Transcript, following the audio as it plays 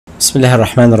بسم الله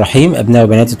الرحمن الرحيم. أبناء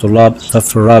وبنات طلاب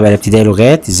الصف الرابع الابتدائي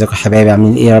لغات، ازيكم يا حبايبي؟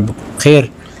 عاملين ايه؟ يا رب تكونوا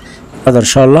بخير. النهارده ان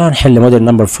شاء الله هنحل موديل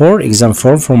نمبر 4 exam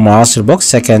 4 from معاصر book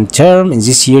second term in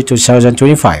this year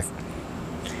 2025.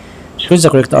 Choose the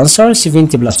correct answer.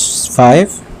 70 plus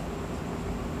 5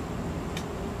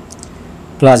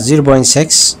 plus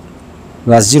 0.6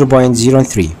 plus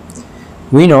 0.03.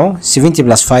 We know 70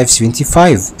 plus 5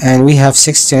 75 and we have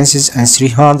 6 tenths and 3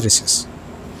 hundredths.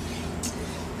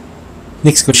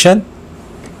 Next question.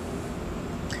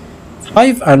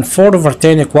 5 and 4 over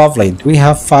 10 equivalent. We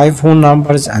have 5 whole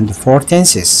numbers and 4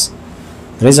 tenths.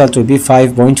 The result will be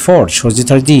 5.4. Shows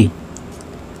letter D.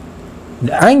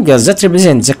 The angle that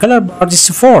represents the color part is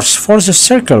force of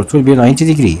circle. It will be 90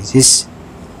 degrees. This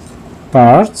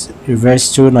part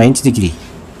reverses to 90 degrees.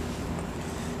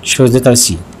 Shows letter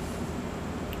C.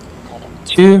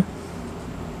 2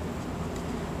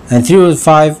 and 3 over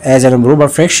 5 as an improper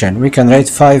fraction. We can write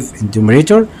 5 in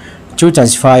numerator. 2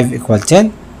 times 5 equal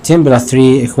 10. 10 plus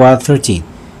 3 equal 13.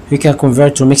 We can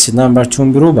convert to mixed number to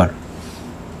improper.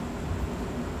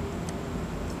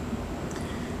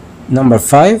 Number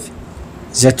 5.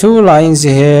 The two lines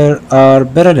here are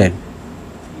parallel.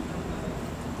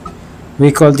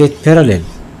 We called it parallel.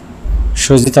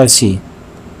 Shows letter C.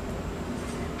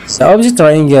 The opposite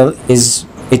triangle is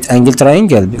right angle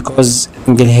triangle because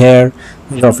angle here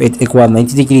of it equal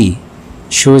 90 degree.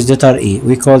 Shows letter E.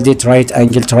 We called it right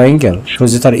angle triangle.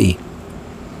 Shows letter E.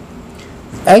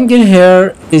 Angle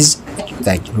here is acute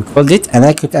angle. We called it an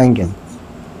acute angle.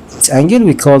 This angle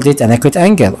we called it an acute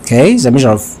angle. Okay, the measure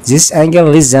of this angle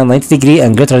less than 90 degree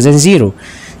and greater than 0.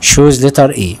 Shows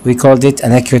letter E. We called it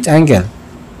an acute angle.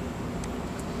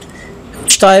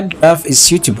 Which type graph is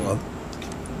suitable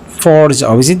for the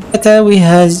opposite data? We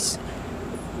has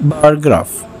bar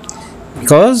graph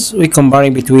because we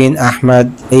comparing between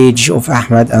Ahmad, age of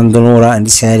Ahmad and Nora and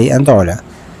Sally and Ola.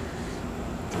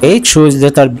 It shows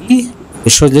letter B.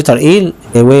 It shows letter A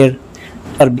where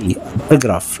letter B, a bar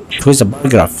graph. It shows a bar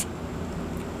graph.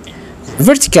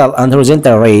 Vertical and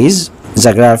horizontal rays,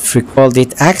 the graph we called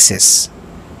it axis.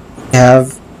 We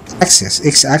have axis,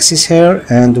 x axis here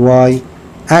and y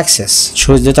axis. It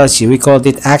shows letter C. We called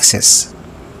it axis.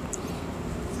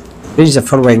 This is the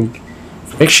following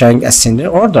fraction ascending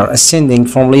order, ascending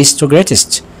from least to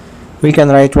greatest. We can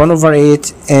write 1 over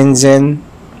 8 and then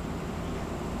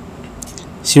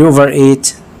 3 over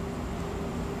 8,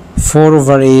 4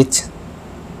 over 8,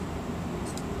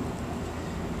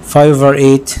 5 over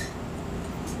 8,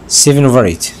 7 over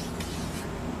 8.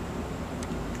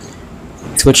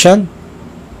 Next question.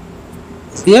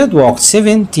 He had walked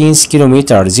 17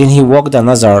 kilometers, then he walked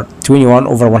another 21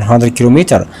 over 100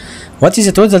 kilometers. What is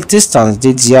the total distance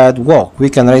did Ziad walk?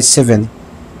 We can write 7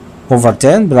 over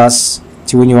 10 plus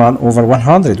 21 over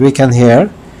 100. We can here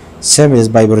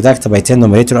simplify by product by 10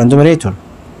 numerator and numerator.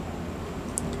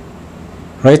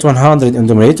 Write 100 in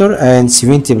numerator and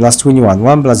 70 plus 21.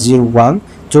 1 plus 0, 1.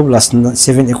 2 plus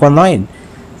 7 equal 9.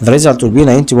 The result will be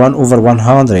 91 over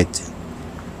 100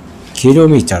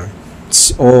 kilometer.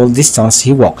 It's all distance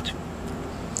he walked.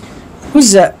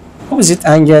 With the opposite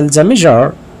angle, the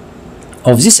measure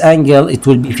of this angle, it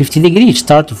will be 50 degrees.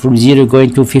 Start from 0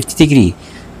 going to 50 degree.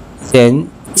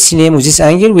 Then this name of this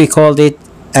angle we called it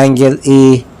angle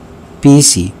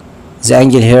ABC. The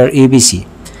angle here ABC.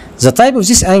 The type of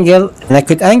this angle an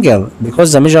acute angle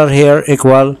because the measure here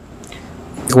equal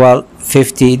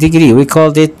 50 degree. We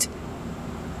called it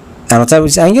and the type of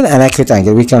this angle an acute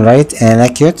angle. We can write an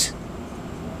acute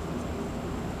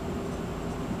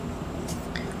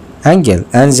angle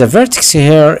and the vertex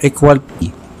here equal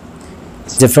P.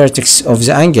 The vertex of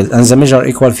the angle and the measure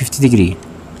equal 50 degree.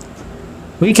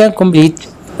 We can complete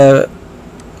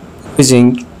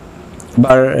using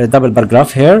double bar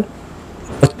graph here.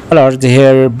 What colored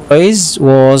here boys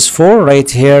was 4 right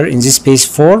here in this space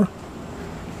 4.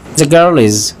 The girl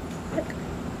is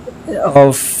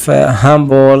of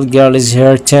handball girl is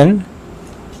here 10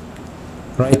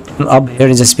 right up here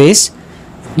in the space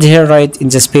and here right in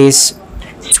the space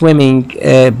swimming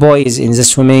boys in the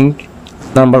swimming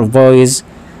number of boys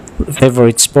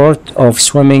favorite sport of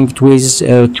swimming with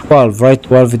 12 right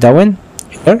 12 down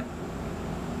here.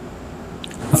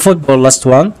 Football last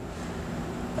one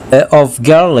of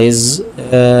girls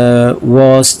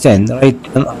was 10 right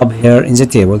up here in the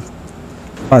table.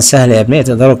 سهل يا ابنائي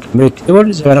تقدروا تكملوا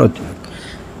التيبل زي ما انا قلت لك.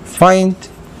 Find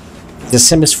the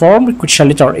simplest form. Question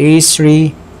letter A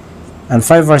 3 and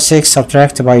 5 over 6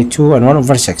 subtract by 2 and 1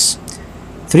 over 6.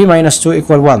 3 minus 2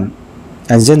 equal 1.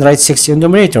 And then write 6 in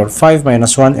numerator. 5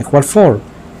 minus 1 equal 4.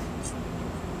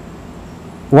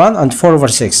 1 and 4 over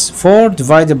 6. 4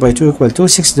 divided by 2 equal 2.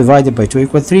 6 divided by 2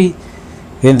 equal 3.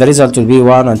 Then the result will be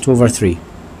 1 and 2 over 3.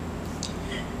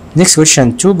 Next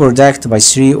question, 2 product by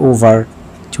 3 over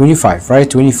 25. Write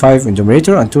 25 in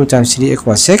numerator and 2 times 3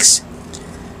 equals 6.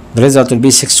 The result will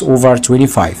be 6 over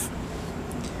 25.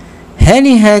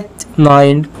 Hani had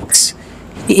 9 cooks.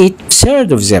 He ate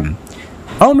 2/3 of them.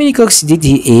 How many cooks did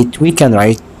he eat? We can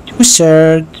write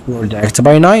 2/3 product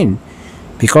by 9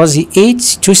 because he ate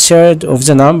 2/3 of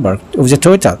the number of the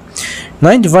total.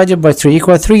 9 divided by 3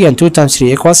 equals 3 and 2 times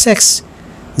 3 equals 6.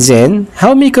 Then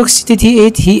how many cooks did he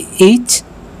eat? He ate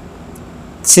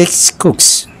 6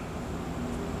 cooks.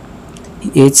 He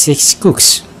ate 6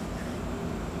 cooks.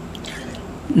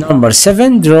 Number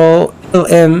 7, draw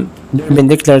LM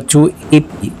perpendicular to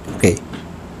AP. Okay,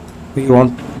 we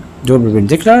want to do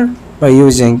perpendicular by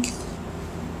using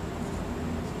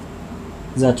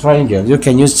the triangle. You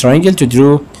can use triangle to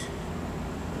draw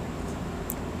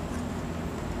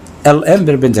LM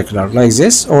perpendicular like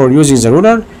this, or using the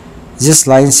ruler, this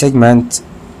line segment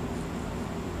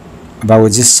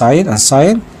about this side and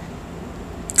side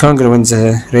congruent the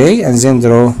ray, and then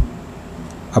draw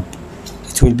up.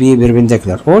 It will be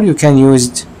perpendicular. Or you can use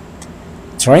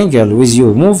triangle with you.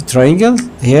 Move triangle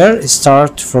here,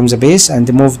 start from the base and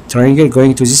move triangle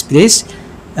going to this place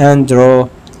and draw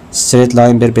straight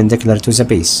line perpendicular to the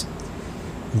base.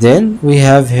 Then we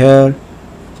have here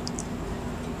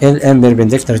LM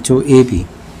perpendicular to AP.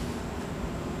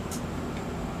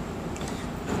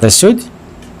 Understood?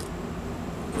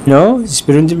 No, it's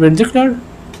perpendicular.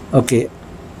 Okay.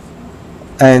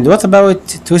 And what about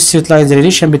two straight lines? The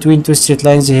relation between two straight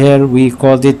lines here, we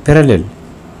called it parallel.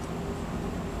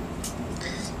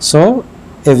 So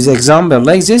if the example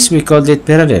like this, we called it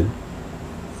parallel.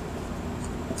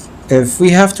 If we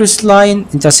have two line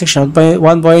intersection by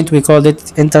one point, we called it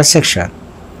intersection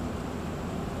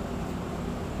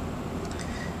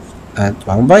at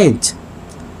one point.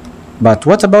 But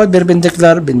what about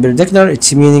perpendicular? Perpendicular,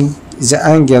 it's meaning the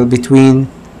angle between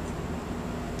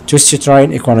two straight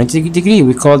line equal 90 degree.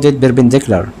 We called it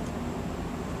perpendicular.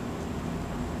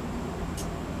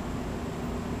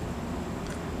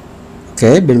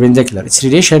 Okay, perpendicular, it's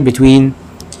relation between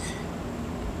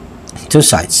two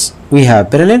sides. We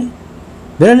have parallel.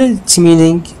 Parallel, it's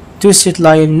meaning two straight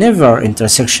line never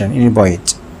intersection any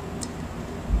point,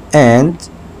 and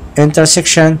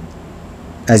intersection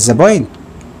as the point.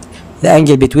 The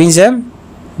angle between them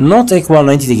not equal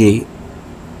 90 degree.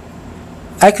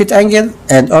 Acute angle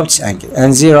and obtuse angle,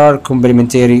 and there are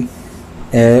complementary.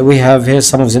 We have here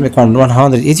some of them equal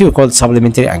 180. We call it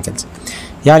supplementary angles.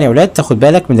 يعني يا ولاد تاخد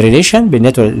بالك من ريليشن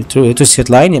بين تو ستريت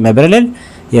لاين، يا اما بارلل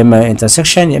يا اما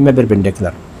انترسكشن يا اما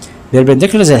بيربنديكولار.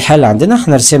 بيربنديكولار زي الحل عندنا،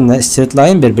 احنا رسمنا ستريت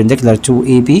لاين بيربنديكولار تو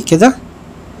اي بي كده.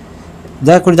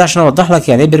 ده كل ده عشان اوضح لك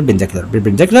يعني ايه بيربنديكولار.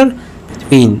 بيربنديكولار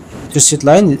بين تو ستريت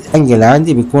لاين الانجل اللي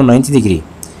عندي بيكون 90 ديجري.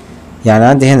 يعني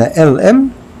عندي هنا ال ام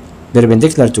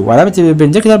بيربنديكولار تو، وعلامه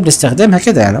البيربنديكولار بنستخدمها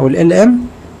كده، يعني اقول ال ام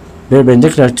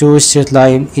بيربنديكولار تو ستريت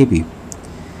لاين اي بي.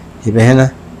 يبقى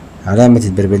هنا علامة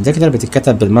البربنديكولار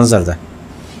بتتكتب بالمنظر ده.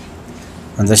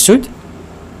 Understood؟